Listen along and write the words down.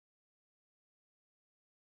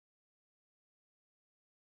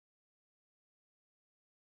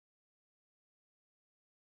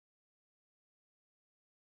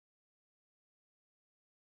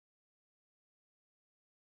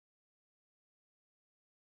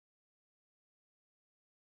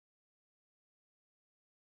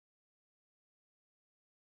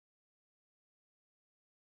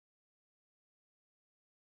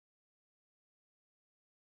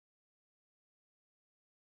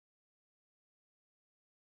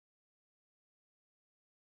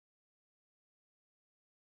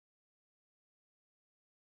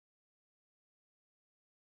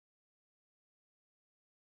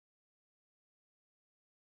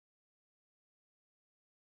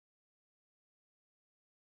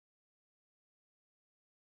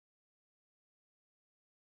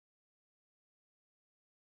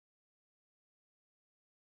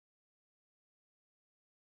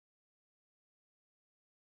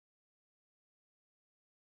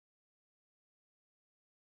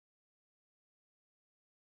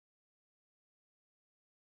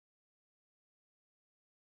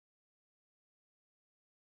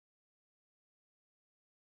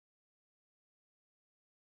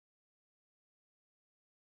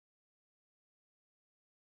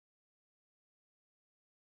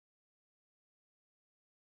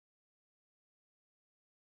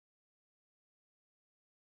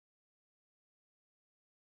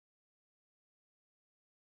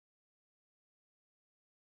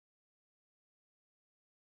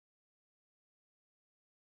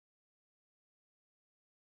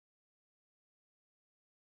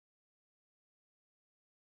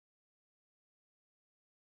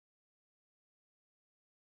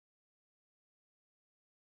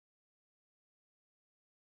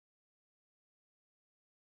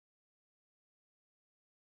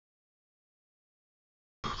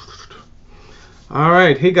All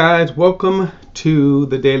right, hey guys, welcome to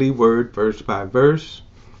the Daily Word, verse by verse.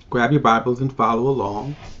 Grab your Bibles and follow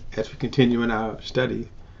along as we continue in our study,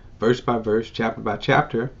 verse by verse, chapter by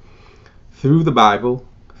chapter, through the Bible.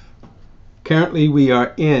 Currently, we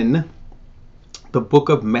are in the book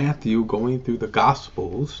of Matthew, going through the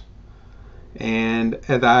Gospels. And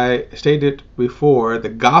as I stated before, the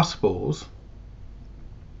Gospels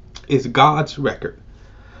is God's record.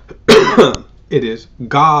 It is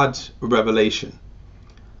God's revelation.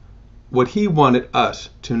 What he wanted us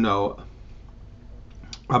to know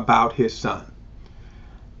about his son.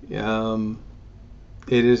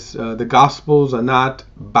 It is the Gospels are not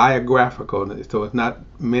biographical, so it's not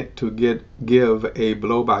meant to give a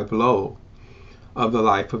blow by blow of the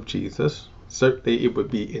life of Jesus. Certainly, it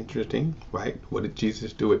would be interesting, right? What did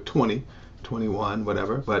Jesus do at 20, 21,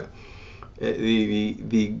 whatever? But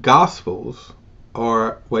the Gospels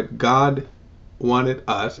are what God wanted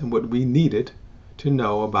us and what we needed to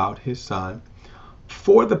know about his son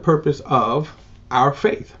for the purpose of our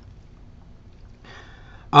faith.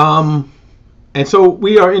 And so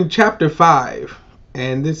we are in chapter 5,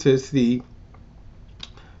 and this is the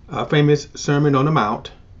famous Sermon on the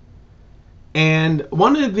Mount. And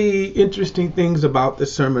one of the interesting things about the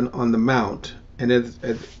Sermon on the Mount, and as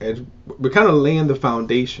we're kind of laying the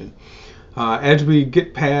foundation, as we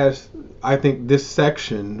get past, I think, this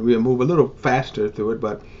section, we'll move a little faster through it,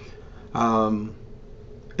 but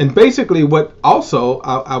and basically what also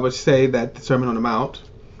I would say that the Sermon on the Mount,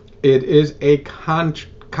 it is a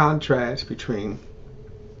contrast between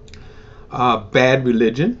bad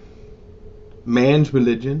religion, man's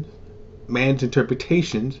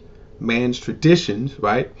interpretations, man's traditions,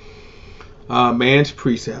 right? Man's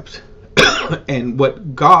precepts, and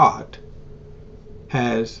what God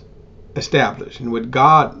has established and what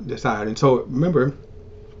God decided. And so remember,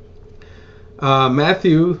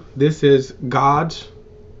 Matthew, this is God's,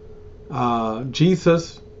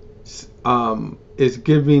 Jesus is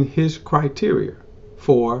giving his criteria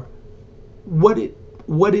for what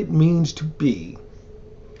it means to be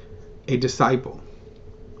a disciple,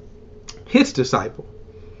 his disciple.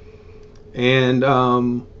 And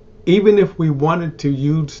even if we wanted to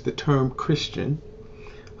use the term Christian,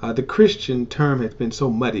 the Christian term has been so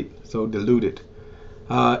muddied, so diluted.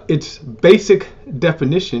 Its basic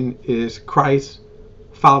definition is Christ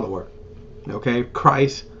follower. Okay,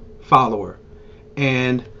 Christ follower.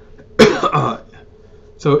 And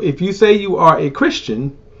so if you say you are a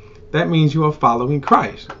Christian, that means you are following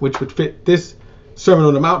Christ, which would fit this Sermon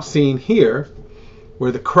on the Mount scene here,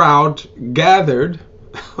 where the crowd gathered.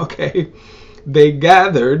 Okay, they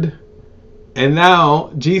gathered, and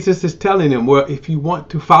now Jesus is telling them, well, if you want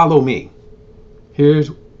to follow me, here's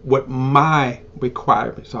what my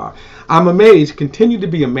requirements are. I'm amazed, continue to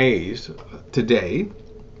be amazed today.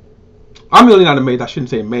 I'm really not amazed, I shouldn't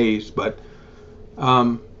say amazed, but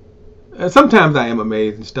sometimes I am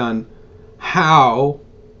amazed and stunned how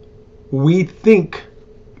we think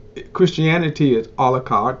Christianity is a la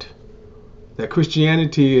carte, that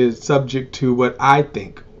Christianity is subject to what I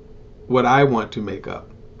think, what I want to make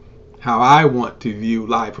up, how I want to view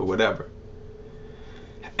life or whatever.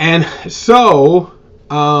 And so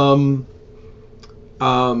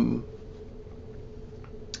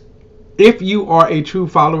if you are a true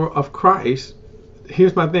follower of Christ,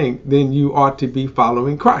 here's my thing, then you ought to be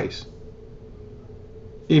following Christ.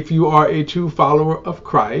 If you are a true follower of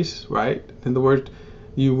Christ, right, in the word,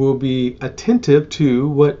 you will be attentive to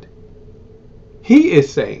what he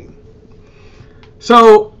is saying.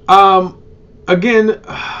 So again,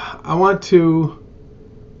 I want to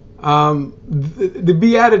the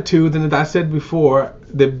Beatitudes, and as I said before,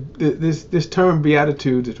 this term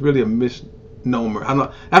Beatitudes is really a misnomer. I'm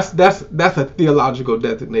not, that's a theological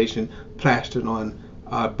designation plastered on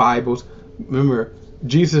Bibles. Remember,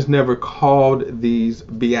 Jesus never called these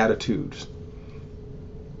Beatitudes.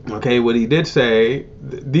 Okay, what he did say,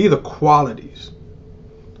 these are qualities.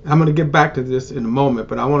 I'm going to get back to this in a moment,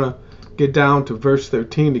 but I want to get down to verse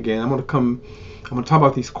 13 again. I'm going to talk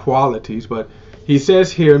about these qualities, but he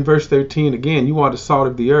says here in verse 13 again, you are the salt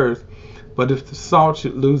of the earth, but if the salt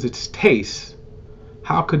should lose its taste,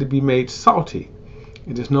 how could it be made salty?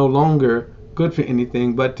 It is no longer good for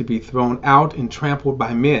anything but to be thrown out and trampled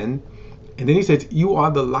by men. And then he says, you are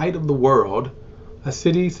the light of the world. A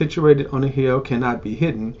city situated on a hill cannot be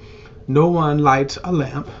hidden. No one lights a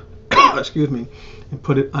lamp, excuse me, and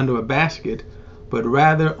put it under a basket, but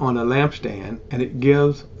rather on a lampstand, and it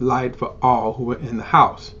gives light for all who are in the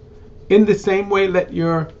house. In the same way, let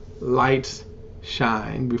your lights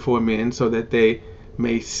shine before men, so that they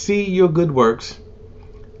may see your good works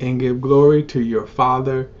and give glory to your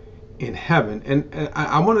Father in heaven. And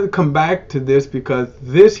I wanted to come back to this because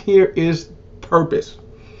this here is purpose.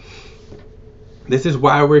 This is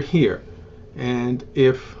why we're here. And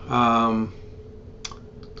if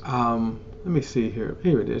let me see here.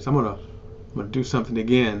 Here it is. I'm gonna do something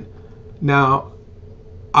again. Now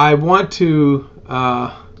I want to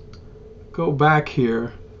go back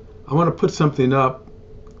here. I want to put something up.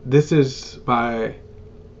 This is my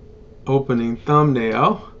opening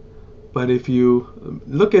thumbnail. But if you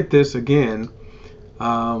look at this again,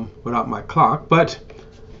 without my clock, but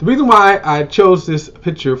the reason why I chose this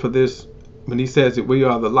picture for this, when he says that we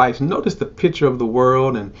are the lights, notice the picture of the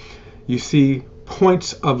world, and you see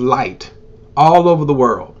points of light all over the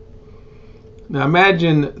world. Now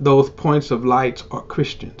imagine those points of light are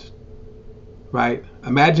Christians, right?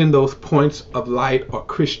 Imagine those points of light are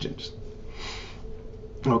Christians,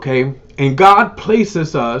 okay? And God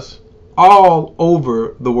places us all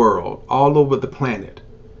over the world, all over the planet.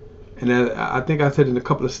 And I think I said in a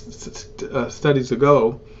couple of studies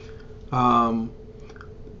ago,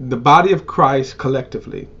 the body of Christ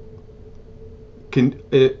collectively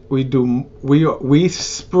we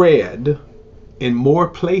spread in more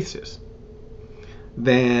places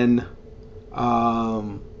than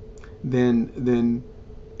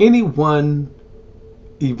any one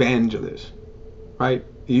evangelist, right?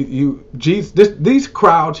 These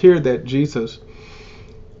crowds here that Jesus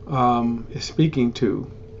is speaking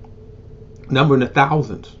to, number in the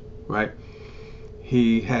thousands, right?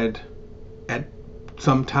 He had, at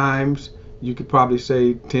some times, you could probably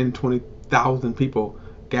say 10, 20,000 people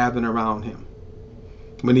gathering around him.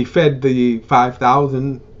 When he fed the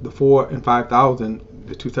 5,000, the 4 and 5,000,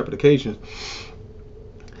 the two separate occasions,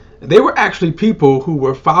 they were actually people who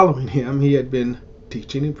were following him. He had been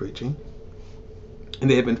teaching and preaching, and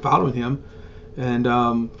they had been following him, and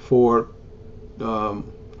for 2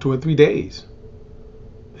 or 3 days,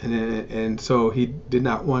 and so he did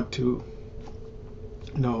not want to,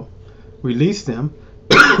 release them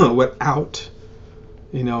without,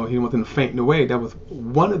 he didn't want them fainting away. That was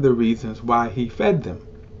one of the reasons why he fed them.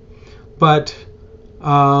 But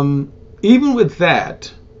even with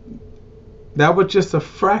that was just a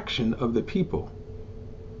fraction of the people.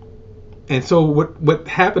 And so what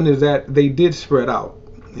happened is that they did spread out.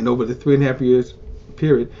 And over the 3.5 years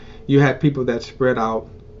period, you had people that spread out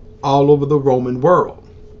all over the Roman world.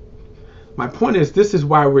 My point is, this is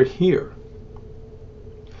why we're here.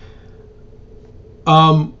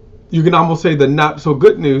 You can almost say the not so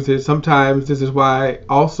good news is sometimes this is why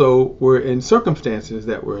also we're in circumstances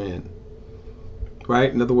that we're in. Right?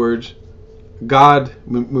 In other words, God,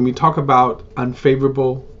 when we talk about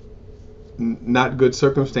unfavorable, not good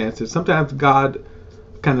circumstances, sometimes God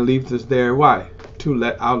kind of leaves us there. Why? To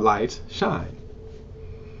let our lights shine.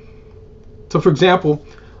 So for example,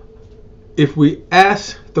 if we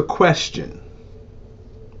ask the question,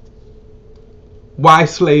 why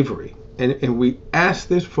slavery? And we ask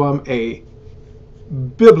this from a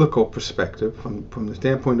biblical perspective, from the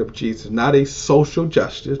standpoint of Jesus, not a social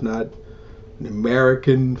justice, not an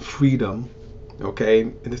American freedom, okay?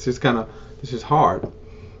 And this is hard.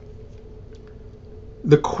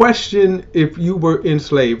 The question, if you were in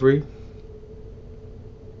slavery,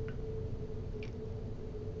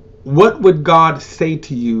 what would God say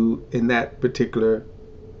to you in that particular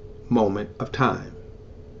moment of time?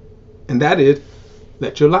 And that is,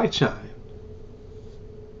 let your light shine.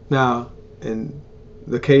 Now, in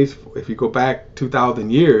the case, if you go back 2,000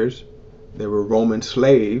 years, there were Roman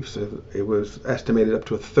slaves. It was estimated up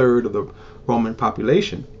to 1/3 of the Roman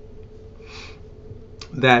population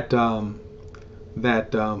that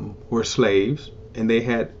were slaves, and they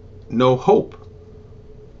had no hope.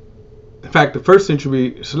 In fact, the first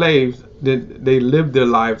century slaves, they lived their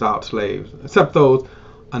lives out slaves, except those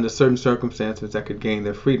under certain circumstances that could gain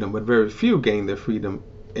their freedom, but very few gained their freedom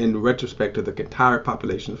in retrospect to the entire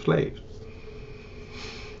population of slaves.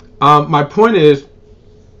 My point is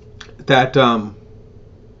that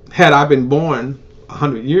had I been born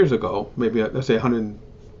 100 years ago, maybe let's say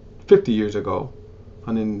 150 years ago,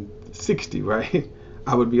 160, right,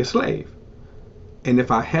 I would be a slave. And if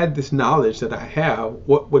I had this knowledge that I have,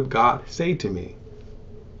 what would God say to me?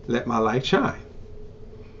 Let my light shine.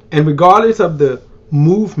 And regardless of the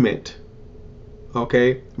movement,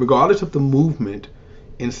 okay, regardless of the movement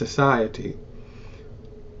in society,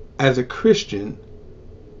 as a Christian,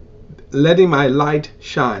 letting my light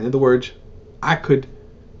shine. In other words, I could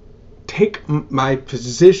take my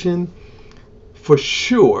position for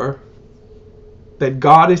sure that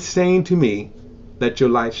God is saying to me, let your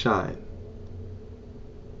light shine.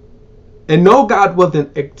 And no, God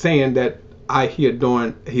wasn't saying that he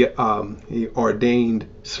ordained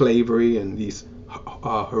slavery and these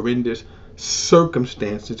horrendous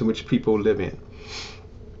circumstances in which people live in,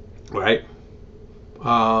 right?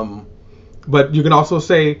 But you can also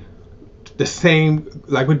say the same,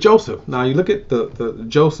 like with Joseph. Now you look at the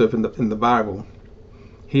Joseph in the Bible.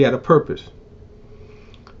 He had a purpose.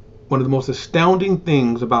 One of the most astounding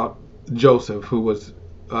things about Joseph, who was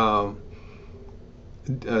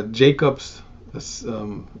Jacob's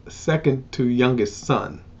second to youngest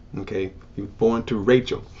son. Okay, he was born to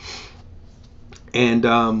Rachel, and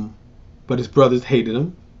but his brothers hated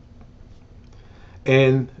him,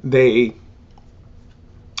 and they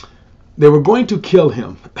were going to kill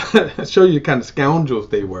him. I'll show you the kind of scoundrels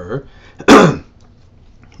they were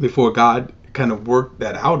before God kind of worked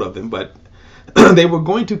that out of them. But they were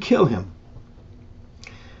going to kill him.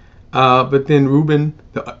 But then Reuben,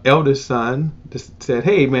 the eldest son, just said,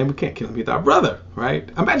 "Hey, man, we can't kill him. He's our brother, right?"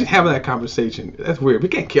 Imagine having that conversation. That's weird. We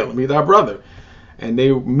can't kill him. He's our brother. And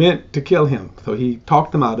they meant to kill him. So he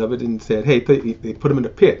talked them out of it and said, "Hey," they put him in the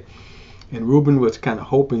pit. And Reuben was kind of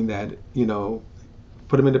hoping that,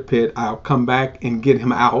 put him in the pit. I'll come back and get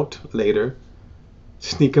him out later,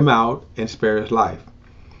 sneak him out, and spare his life.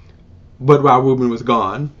 But while Reuben was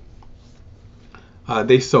gone,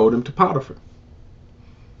 they sold him to Potiphar,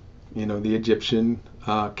 the Egyptian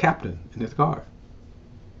captain in his guard.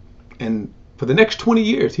 And for the next 20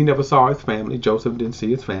 years, he never saw his family. Joseph didn't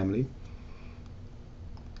see his family.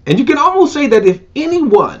 And you can almost say that if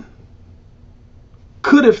anyone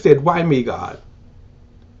could have said, "Why me, God?"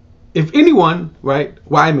 If anyone, right,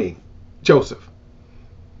 why me? Joseph,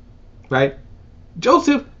 right?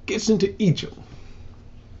 Joseph gets into Egypt.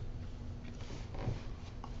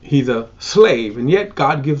 He's a slave, and yet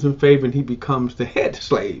God gives him favor and he becomes the head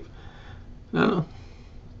slave. No,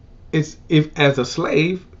 it's as a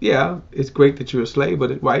slave, yeah, it's great that you're a slave,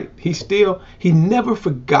 but right, he never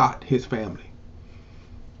forgot his family.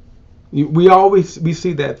 We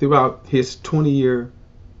see that throughout his 20-year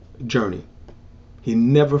journey. He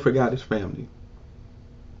never forgot his family.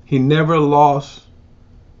 He never lost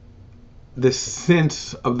the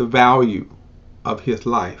sense of the value of his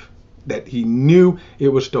life, that he knew it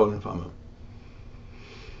was stolen from him.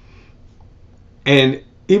 And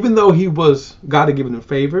even though God had given him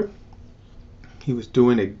favor, he was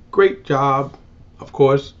doing a great job. Of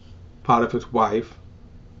course, Potiphar's wife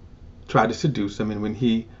tried to seduce him, and when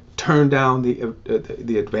he turned down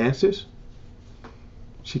the advances,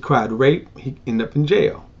 she cried rape. He ended up in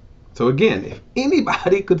jail. So again, if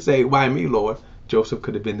anybody could say, "Why me, Lord?" Joseph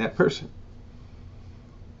could have been that person.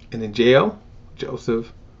 And in jail,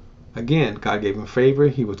 Joseph, again, God gave him favor.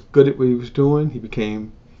 He was good at what he was doing. He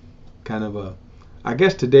became kind of I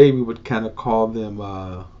guess today we would kind of call them,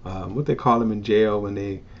 what they call them in jail when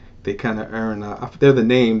they kind of earn, they're the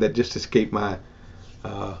name that just escaped my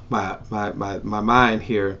mind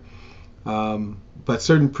here. But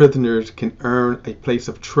certain prisoners can earn a place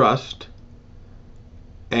of trust,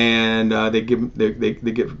 and they give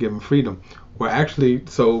them freedom. Well, actually,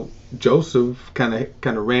 so Joseph kind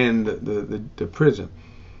of ran the prison,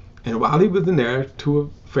 and while he was in there, two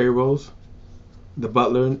of Pharaoh's, the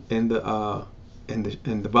butler and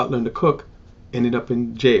the butler and the cook, ended up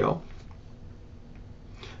in jail.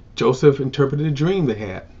 Joseph interpreted a dream they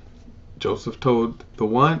had. Joseph told the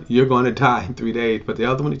one, "You're going to die in 3 days," but the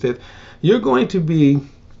other one, he said, "You're going to be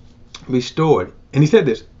restored." And he said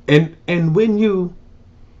this, and when you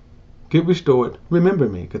get restored, remember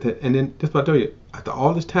me. And then that's what I tell you. After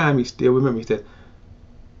all this time, he still remembered. He said,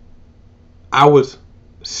 "I was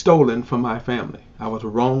stolen from my family. I was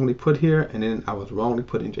wrongly put here, and then I was wrongly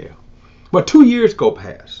put in jail." But 2 years go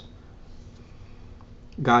past.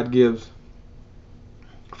 God gives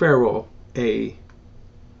Pharaoh a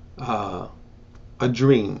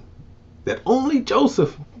dream that only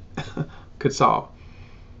Joseph could solve.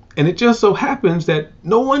 And it just so happens that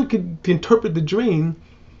no one could interpret the dream.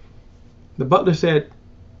 The butler said,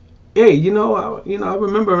 "Hey, I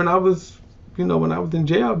remember when I was in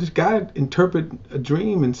jail, this guy interpreted a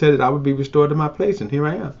dream and said that I would be restored to my place, and here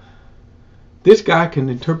I am." This guy can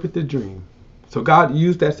interpret the dream. So God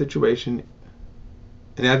used that situation,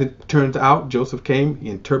 and as it turns out, Joseph came, he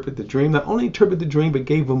interpreted the dream. Not only interpreted the dream, but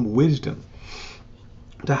gave him wisdom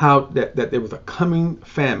to how that there was a coming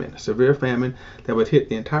famine, a severe famine that would hit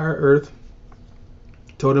the entire earth.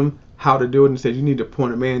 Told him how to do it and said, "You need to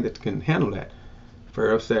appoint a man that can handle that."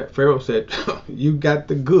 Pharaoh said, "You got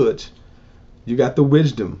the goods, you got the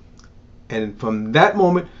wisdom." And from that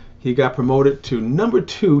moment, he got promoted to number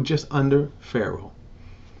 2, just under Pharaoh.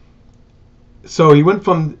 So he went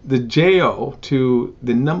from the jail to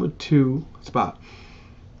the number 2 spot.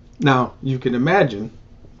 Now you can imagine,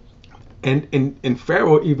 and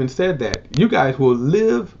Pharaoh even said that you guys will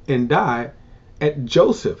live and die at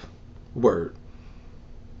Joseph's word.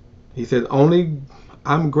 He says, only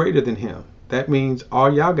I'm greater than him. That means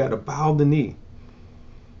all y'all got to bow the knee.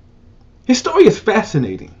 His story is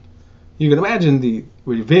fascinating. You can imagine the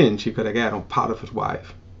revenge he could have got on Potiphar's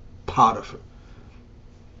wife. Potiphar.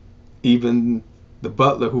 Even the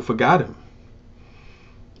butler who forgot him.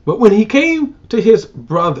 But when he came to his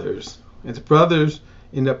brothers had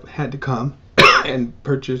to come and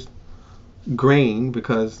purchase grain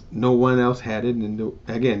because no one else had it, and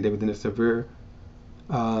again they were in a severe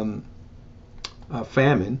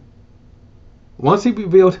famine. Once he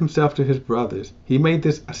revealed himself to his brothers, he made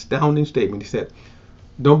this astounding statement. He said,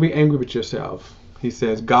 "Don't be angry with yourselves." He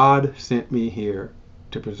says, "God sent me here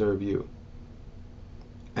to preserve you."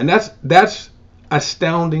 And that's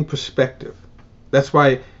astounding perspective. That's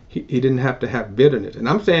why he didn't have to have bitterness. And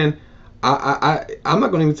I'm saying, I'm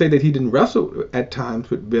not going to even say that he didn't wrestle at times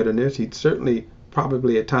with bitterness. He certainly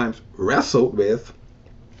probably at times wrestled with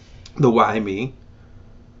the why me.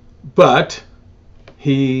 But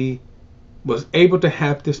he was able to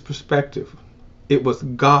have this perspective. It was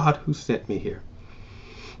God who sent me here.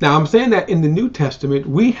 Now I'm saying that in the New Testament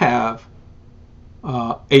we have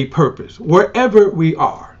a purpose wherever we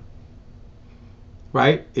are,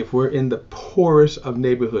 right? If we're in the poorest of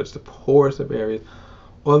neighborhoods, the poorest of areas,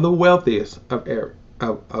 or the wealthiest of areas,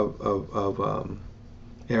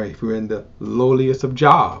 if we're in the lowliest of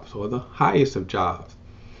jobs or the highest of jobs,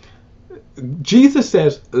 Jesus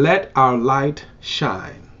says, "Let our light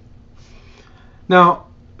shine." Now,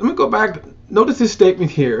 let me go back. Notice this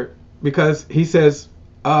statement here, because he says,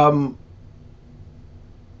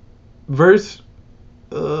 verse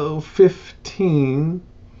 15.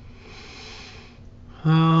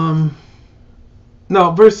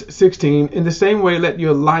 Verse 16. In the same way, let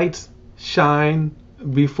your lights shine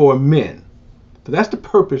before men. So that's the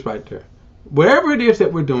purpose right there. Wherever it is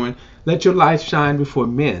that we're doing, let your lights shine before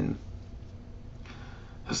men,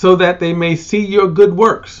 so that they may see your good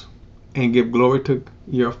works and give glory to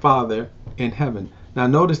your Father in heaven. Now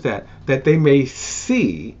notice that they may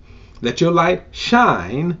see, let your light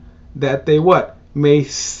shine, that they what? May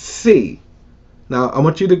see. Now I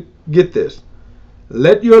want you to get this.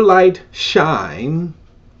 Let your light shine,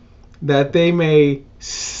 that they may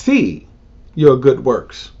see your good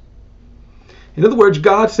works. In other words,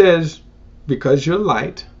 God says, because you're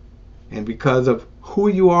light and because of who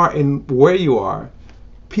you are and where you are,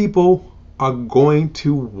 people are going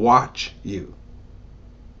to watch you.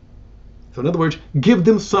 So in other words, give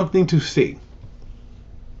them something to see.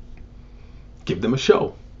 Give them a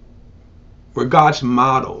show. We're God's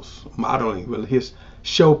modeling with his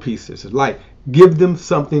showpieces, his light. Give them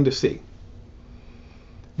something to see.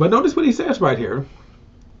 But notice what he says right here.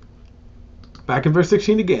 Back in verse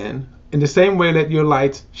 16 again. In the same way, let your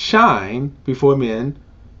lights shine before men,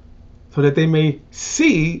 so that they may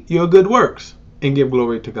see your good works and give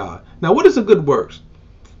glory to God. Now, what is a good works?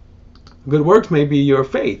 Good works may be your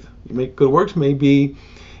faith. Good works may be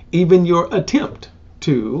even your attempt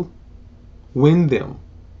to win them.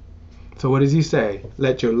 So what does he say?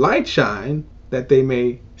 Let your light shine, that they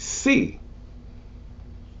may see.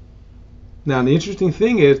 Now, the interesting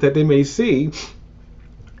thing is that they may see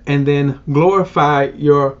and then glorify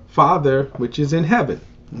your Father which is in heaven.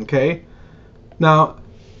 Okay? Now,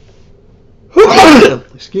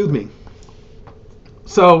 excuse me.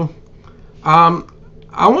 So, I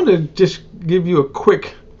want to just give you a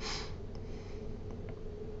quick.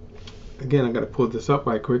 Again, I got to pull this up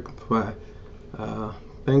right quick. What I'm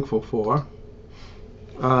thankful for.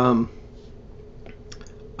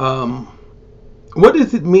 What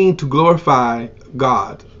does it mean to glorify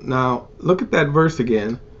God? Now, look at that verse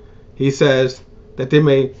again. He says that they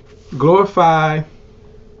may glorify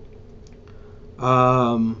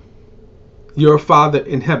your Father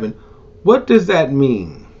in heaven. What does that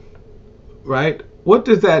mean? Right? What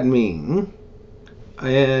does that mean?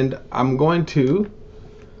 And I'm going to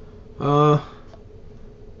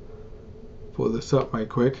pull this up right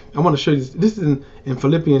quick. I want to show you this is in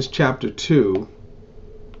Philippians chapter 2.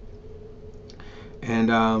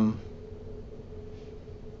 And all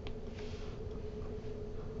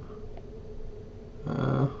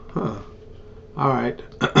right.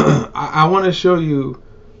 I want to show you,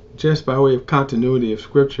 just by way of continuity of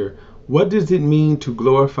scripture, what does it mean to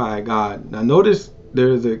glorify God? Now notice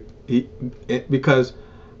there's because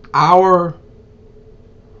our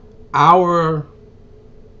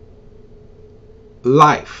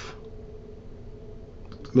life,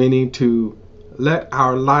 meaning to let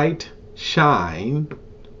our light shine,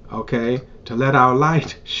 okay, to let our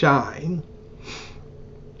light shine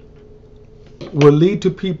will lead to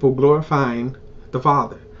people glorifying the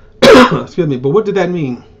Father. Excuse me, but what did that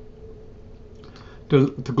mean?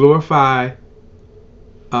 to glorify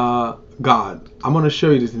God. I'm going to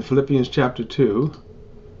show you this in Philippians chapter 2.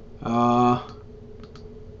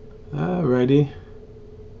 Alrighty.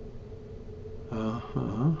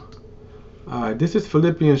 Alright, this is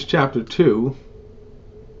Philippians chapter 2.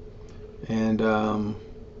 And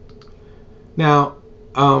now,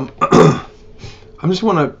 I just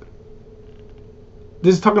want to.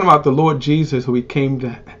 This is talking about the Lord Jesus, who he came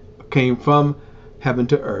from heaven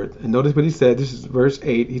to earth. And notice what he said. This is verse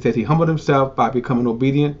 8. He says he humbled himself by becoming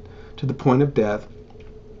obedient to the point of death,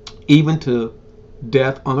 even to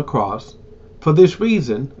death on the cross. For this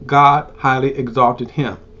reason, God highly exalted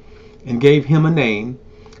him and gave him a name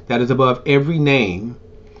that is above every name,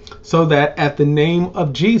 so that at the name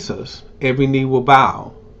of Jesus, every knee will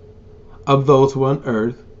bow, of those who are on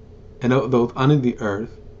earth and of those under the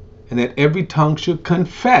earth, and that every tongue should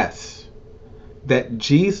confess that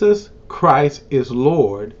Jesus Christ is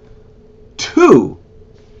Lord, to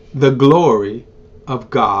the glory of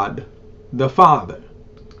God the Father.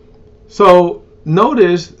 So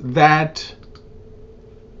notice that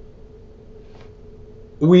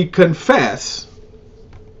we confess,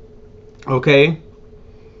 okay?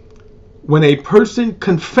 When a person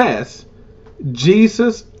confess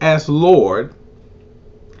Jesus as Lord,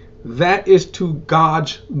 that is to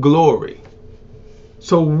God's glory.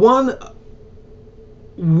 So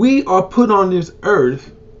we are put on this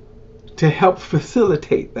earth to help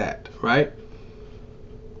facilitate that, right?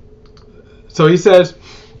 So he says,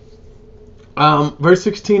 verse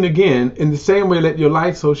 16 again, in the same way let your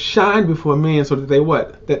light so shine before men, so that they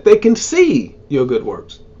what? That they can see your good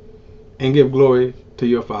works and give glory to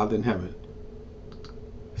your Father in heaven.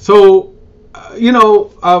 So,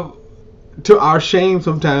 to our shame,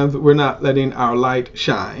 sometimes we're not letting our light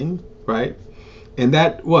shine, right? And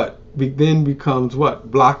that then becomes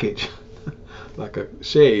what? Blockage, like a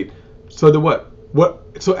shade. So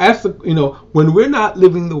so as when we're not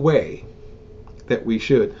living the way that we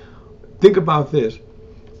should, think about this.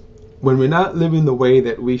 When we're not living the way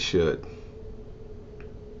that we should,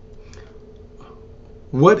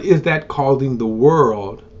 what is that causing the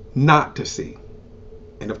world not to see?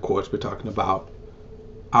 And of course, we're talking about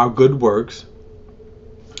our good works,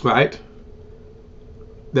 right?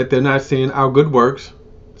 That they're not seeing our good works,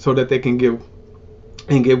 so that they can give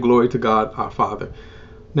glory to God our Father.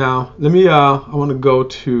 Now, let me. I want to go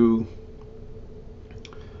to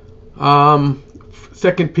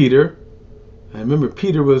 2 Peter. And remember,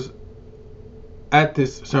 Peter was at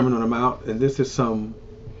this Sermon on the Mount, and this is some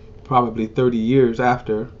probably 30 years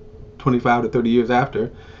after, 25 to 30 years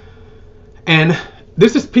after. And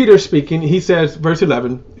this is Peter speaking. He says, verse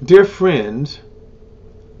 11, "Dear friends,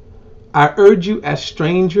 I urge you as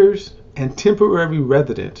strangers and temporary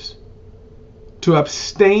residents to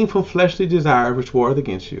abstain from fleshly desires which war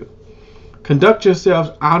against you. Conduct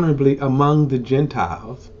yourselves honorably among the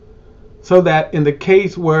Gentiles, so that in the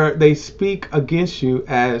case where they speak against you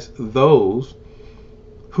as those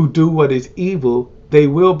who do what is evil, they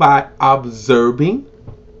will by observing,"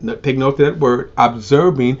 take note of that word,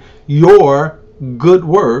 observing your good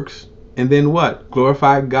works, and then what?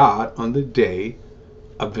 Glorify God on the day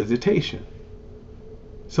of visitation.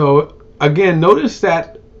 So again, notice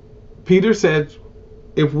that Peter said,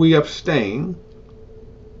 if we abstain,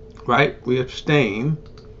 right? We abstain.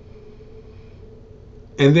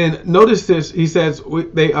 And then notice this, he says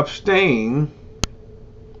they abstain.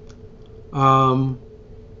 So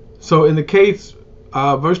in the case,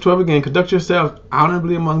 verse 12 again, "Conduct yourselves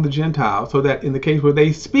honorably among the Gentiles, so that in the case where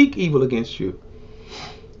they speak evil against you,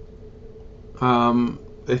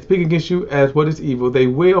 they speak against you as what is evil, they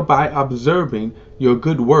will by observing your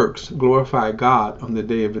good works glorify God on the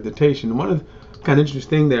day of visitation." And one of the kind of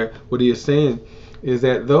interesting there, what he is saying is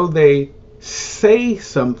that though they say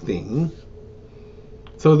something,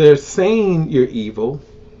 so they're saying you're evil,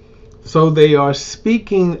 so they are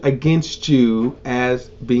speaking against you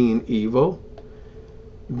as being evil,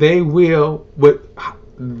 they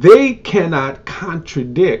cannot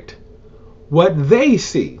contradict what they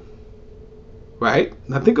see. Right?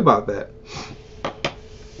 Now think about that.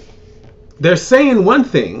 They're saying one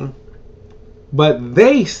thing, but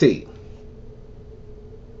they see.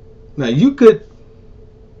 Now you could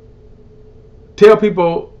tell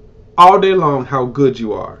people all day long how good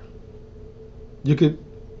you are. You could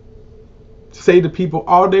say to people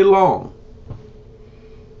all day long,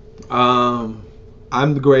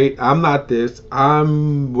 I'm great, I'm not this,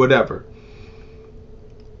 I'm whatever.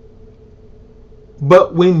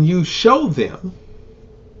 But when you show them,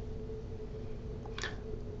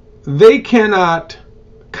 they cannot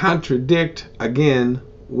contradict again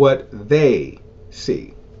what they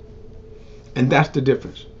see. And that's the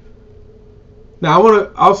difference. Now I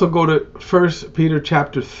want to also go to 1 Peter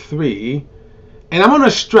chapter 3, and I'm going to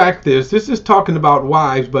extract this. This is talking about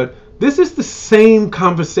wives, but this is the same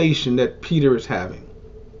conversation that Peter is having.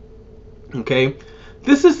 Okay?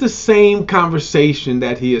 This is the same conversation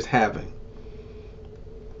that he is having.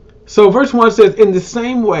 So verse 1 says, in the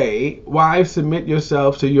same way, wives, submit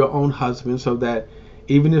yourselves to your own husbands, so that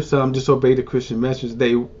even if some disobey the Christian message,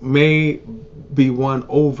 they may be won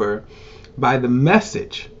over by the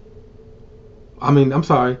message.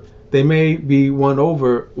 They may be won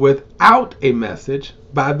over without a message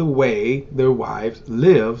by the way their wives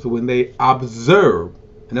live when they observe.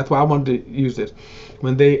 And that's why I wanted to use this.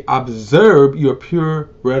 When they observe your pure,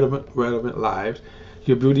 relevant lives,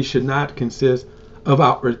 your beauty should not consist of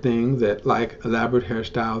outward things that like elaborate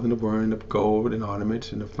hairstyles and the wearing of gold and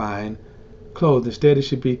ornaments and the fine clothes. Instead, it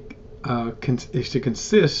should be it should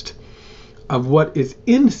consist of what is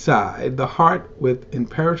inside the heart, with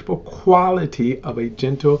imperishable quality of a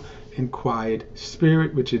gentle and quiet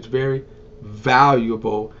spirit, which is very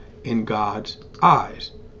valuable in God's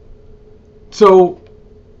eyes. So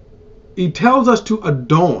he tells us to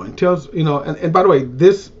adorn. And by the way,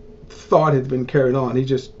 this thought has been carried on. He's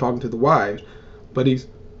just talking to the wives, but he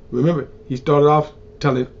started off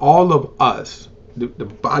telling all of us, the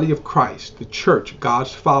body of Christ, the church,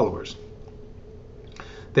 God's followers,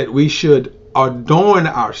 that we should adorn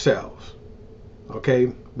ourselves.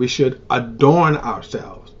 Okay? We should adorn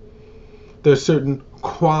ourselves. There's certain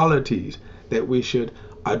qualities that we should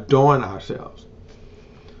adorn ourselves.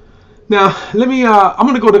 Now, I'm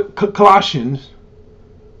going to go to Colossians.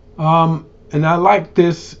 And I like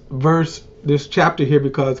this verse, this chapter here,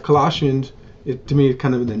 because Colossians, to me, is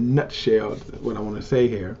kind of in a nutshell what I want to say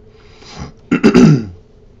here.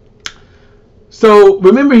 So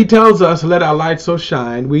remember, he tells us, let our light so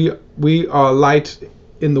shine. We are light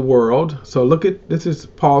in the world. So this is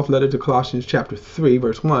Paul's letter to Colossians chapter 3,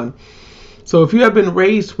 verse 1. So if you have been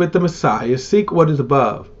raised with the Messiah, seek what is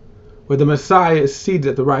above, where the Messiah is seated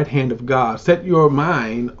at the right hand of God. Set your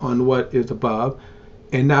mind on what is above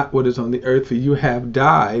and not what is on the earth, for you have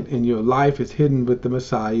died and your life is hidden with the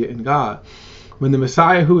Messiah in God. When the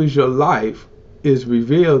Messiah, who is your life, is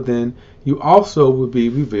revealed, then you also will be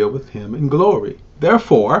revealed with him in glory.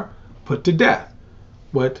 Therefore, put to death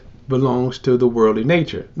what belongs to the worldly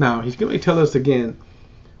nature. Now, he's going to tell us again,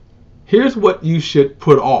 here's what you should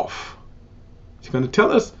put off. He's going to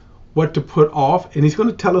tell us what to put off, and he's going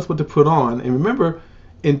to tell us what to put on. And remember,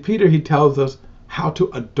 in Peter, he tells us how to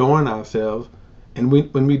adorn ourselves. And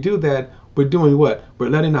when we do that, we're doing what? We're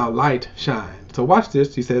letting our light shine. So watch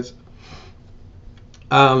this. He says,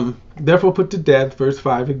 therefore put to death, verse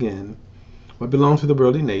 5 again, what belongs to the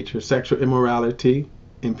worldly nature: sexual immorality,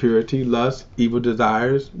 impurity, lust, evil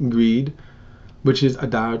desires, greed, which is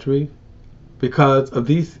idolatry. Because of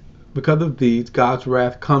these, God's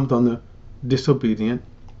wrath comes on the disobedient.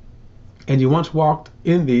 And you once walked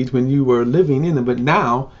in these when you were living in them, but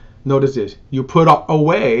now, notice this, you put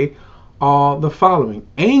away all the following: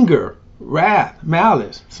 anger, wrath,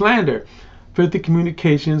 malice, slander, filthy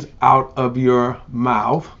communications out of your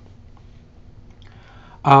mouth.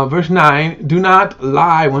 Verse 9, do not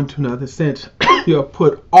lie one to another, since you have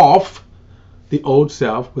put off the old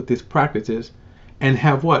self with its practices, and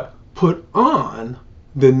have what? Put on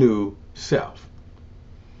the new self.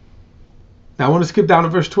 Now I want to skip down to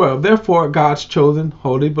verse 12. Therefore, God's chosen,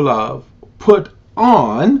 holy, beloved, put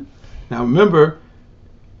on. Now remember,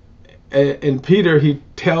 in Peter, he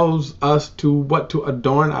tells us to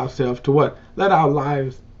adorn ourselves, to what? Let our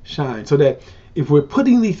lives shine. So that if we're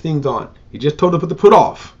putting these things on, he just told us what to put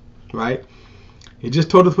off, right? He just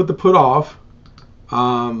told us what to put off.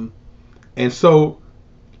 And so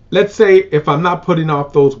let's say if I'm not putting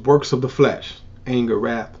off those works of the flesh, anger,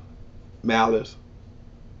 wrath, malice,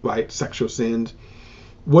 right, sexual sins,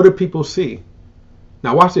 what do people see?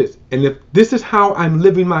 Now watch this. And if this is how I'm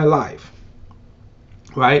living my life,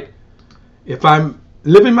 right? If I'm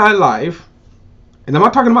living my life, and I'm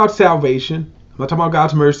not talking about salvation, I'm not talking about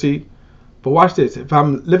God's mercy, but watch this. If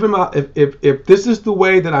I'm living if this is the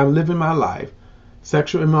way that I'm living my life,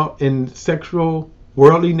 sexual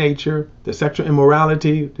worldly nature, the sexual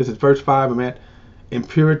immorality, this is verse 5, I'm at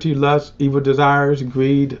impurity, lust, evil desires,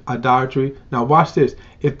 greed, idolatry. Now watch this.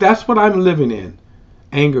 If that's what I'm living in,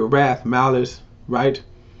 anger, wrath, malice, right?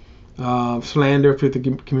 Slander, filthy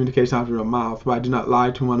communication out of your mouth, right? Do not lie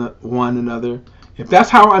to one another. If that's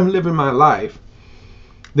how I'm living my life,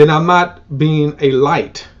 then I'm not being a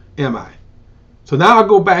light, am I? So now I'll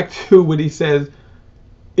go back to what he says,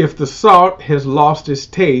 if the salt has lost its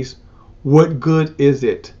taste, what good is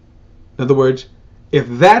it? In other words, if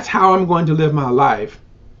that's how I'm going to live my life,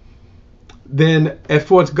 then as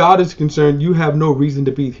far as God is concerned, you have no reason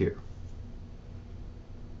to be here.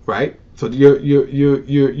 Right? So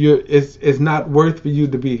it's not worth for you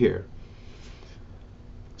to be here.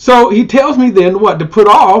 So he tells me then what to put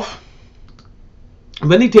off,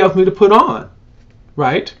 and then he tells me to put on.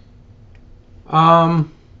 Right? Where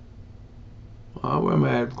am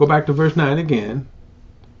I at? Go back to verse 9 again.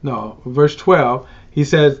 No, verse 12. He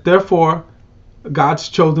says, therefore, God's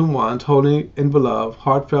chosen ones, holy and beloved,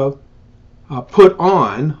 heartfelt, put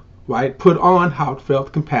on, right? Put on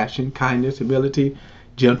heartfelt compassion, kindness, humility,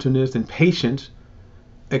 gentleness, and patience,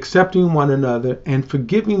 accepting one another and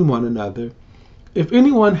forgiving one another. If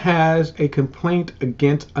anyone has a complaint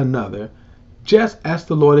against another, just as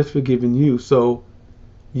the Lord has forgiven you, so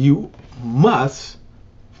you must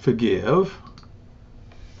forgive.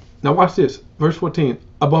 Now watch this, verse 14.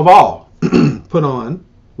 Above all, put on,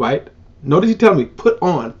 right? Notice he tells me, put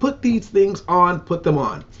on, put these things on, put them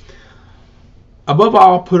on. Above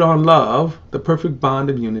all, put on love, the perfect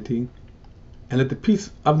bond of unity, and let the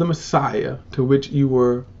peace of the Messiah, to which you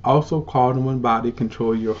were also called in one body,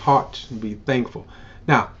 control your hearts and be thankful.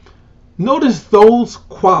 Now, notice those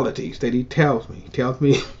qualities that he tells me. He tells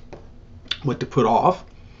me what to put off,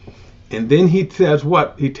 and then he says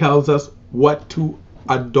what? He tells us what to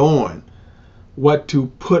adorn, what to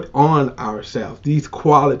put on ourselves, these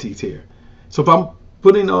qualities here. So if I'm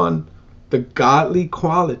putting on the godly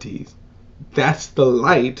qualities, that's the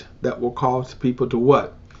light that will cause people to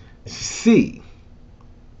what? See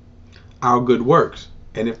our good works.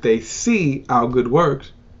 And if they see our good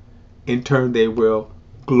works, in turn they will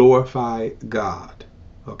glorify God.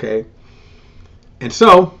 Okay? And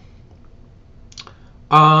so,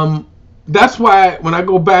 that's why when I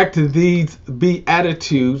go back to these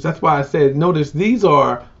Beatitudes, that's why I said, notice these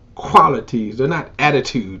are qualities. They're not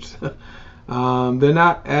attitudes. They're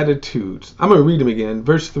not attitudes. I'm going to read them again.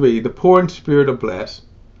 Verse 3, the poor in spirit are blessed,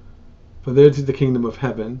 for theirs is the kingdom of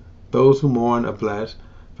heaven. Those who mourn are blessed,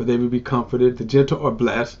 for they will be comforted. The gentle are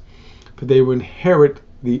blessed, for they will inherit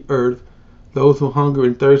the earth. Those who hunger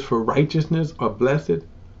and thirst for righteousness are blessed,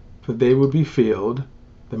 for they will be filled.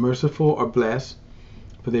 The merciful are blessed,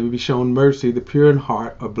 for they will be shown mercy. The pure in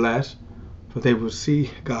heart are blessed, for they will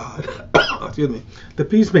see God. Excuse me. The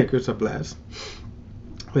peacemakers are blessed,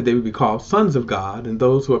 for they will be called sons of God. And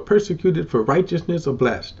those who are persecuted for righteousness are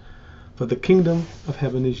blessed, for the kingdom of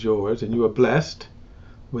heaven is yours. And you are blessed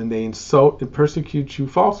when they insult and persecute you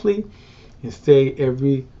falsely and say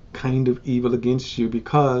every kind of evil against you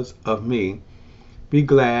because of me. Be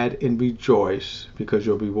glad and rejoice, because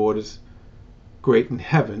your reward is great in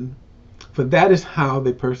heaven. For that is how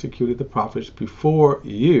they persecuted the prophets before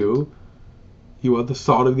you. You are the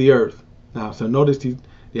salt of the earth. Now, so notice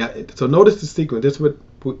the sequence. That's what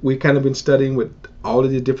we kind of been studying with all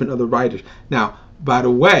of the different other writers. Now, by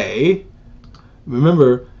the way,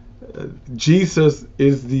 remember, Jesus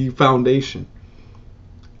is the foundation.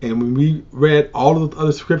 And when we read all of the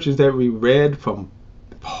other scriptures that we read from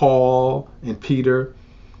Paul and Peter,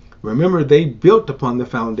 remember they built upon the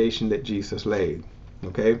foundation that Jesus laid.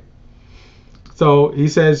 Okay? So he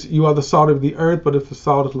says, you are the salt of the earth, but if the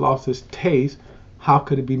salt has lost its taste, how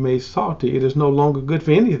could it be made salty? It is no longer good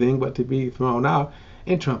for anything but to be thrown out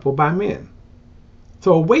and trampled by men.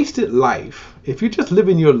 So a wasted life, if you're just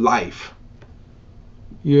living your life,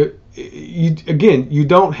 you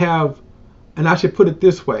don't have, and I should put it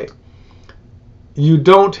this way, you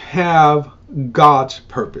don't have God's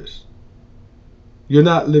purpose. You're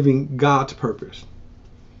not living God's purpose.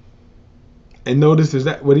 And notice is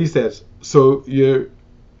that what he says. So you're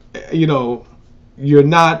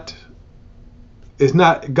not, it's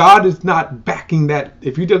not, God is not backing that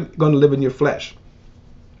if you're just going to live in your flesh.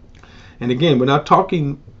 And again, we're not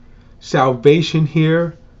talking salvation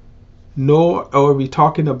here, nor are we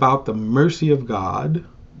talking about the mercy of God.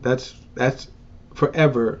 That's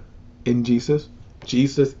forever in Jesus.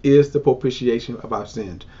 Jesus is the propitiation of our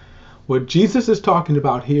sins. What Jesus is talking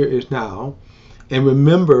about here is now, and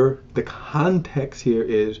remember the context here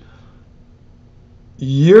is,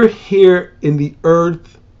 you're here in the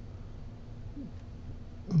earth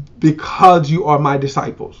because you are my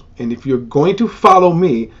disciples. And if you're going to follow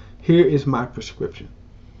me, here is my prescription.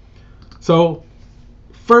 So,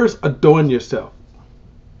 first adorn yourself.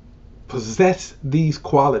 Possess these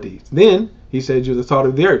qualities. Then, he says, you're the salt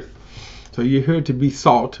of the earth. So you're here to be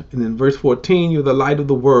salt. And in verse 14, you're the light of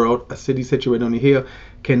the world. A city situated on a hill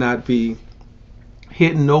cannot be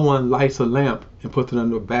hidden. No one lights a lamp and puts it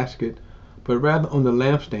under a basket, but rather on the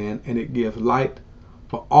lampstand, and it gives light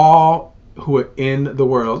for all who are in the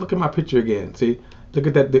world. Look at my picture again. See, look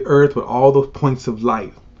at that, the earth with all those points of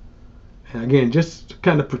light. And again, just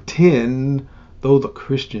kind of pretend Those are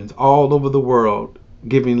Christians all over the world,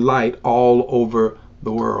 giving light all over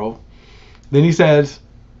the world. Then he says,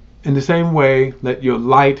 in the same way, let your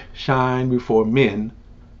light shine before men,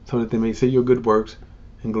 so that they may see your good works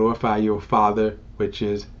and glorify your Father which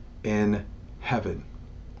is in heaven.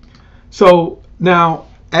 So now,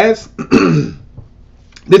 as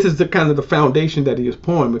this is the kind of the foundation that he is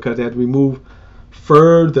pouring, because as we move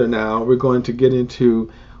further now, we're going to get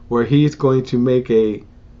into where he's going to make a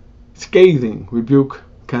scathing rebuke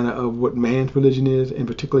kind of what man's religion is, and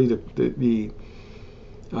particularly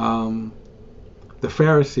the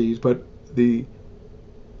Pharisees, but the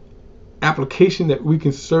application that we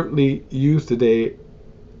can certainly use today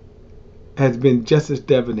has been just as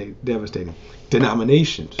devastating.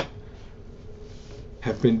 Denominations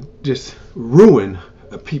have been just ruin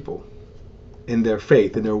people in their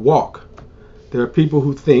faith, in their walk. There are people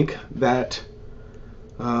who think that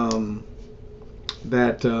as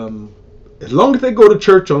long as they go to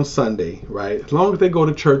church on Sunday, right? As long as they go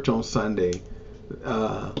to church on Sunday,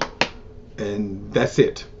 and that's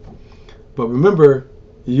it. But remember,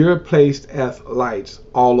 you're placed as lights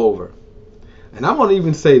all over. And I want to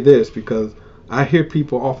even say this, because I hear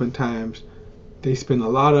people oftentimes, they spend a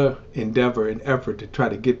lot of endeavor and effort to try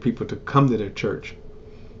to get people to come to their church.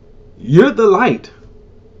 You're the light,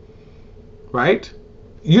 right?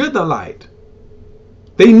 You're the light.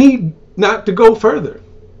 They need not to go further.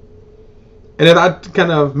 And as I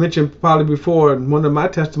kind of mentioned probably before in one of my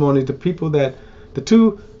testimonies, the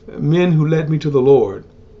two men who led me to the Lord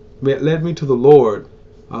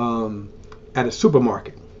at a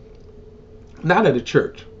supermarket, not at a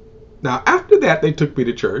church. Now, after that, they took me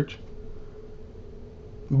to church.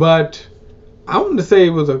 But I want to say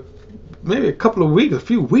it was maybe a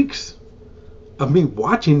few weeks of me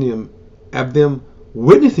watching them, of them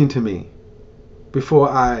witnessing to me before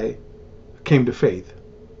I came to faith.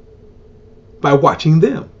 By watching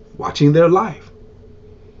them, watching their life.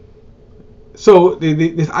 So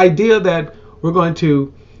this idea that we're going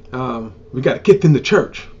to, we got to get them to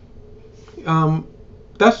church.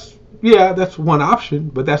 That's one option,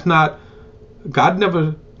 but that's not. God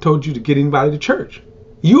never told you to get anybody to church.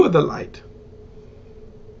 You are the light.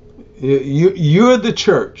 You're the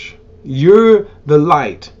church. You're the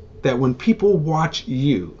light that when people watch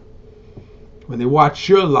you, when they watch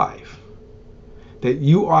your life, that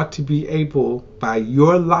you ought to be able, by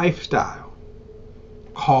your lifestyle,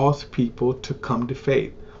 cause people to come to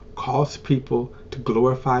faith, cause people to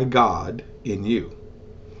glorify God in you.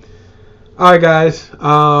 All right, guys.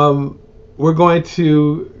 We're going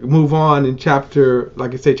to move on in chapters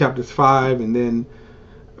 5, and then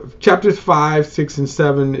chapters 5, 6, and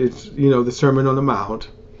 7. It's the Sermon on the Mount,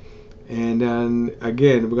 and then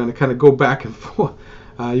again we're going to kind of go back and forth.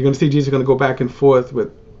 You're going to see Jesus going to go back and forth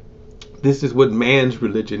with. This is what man's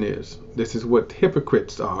religion is. This is what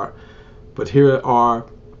hypocrites are. But here are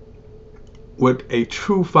what a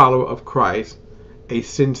true follower of Christ, a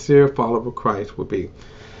sincere follower of Christ would be.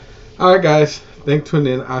 All right, guys. Thanks for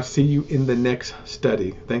tuning in. I'll see you in the next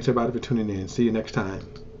study. Thanks, everybody, for tuning in. See you next time.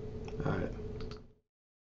 All right.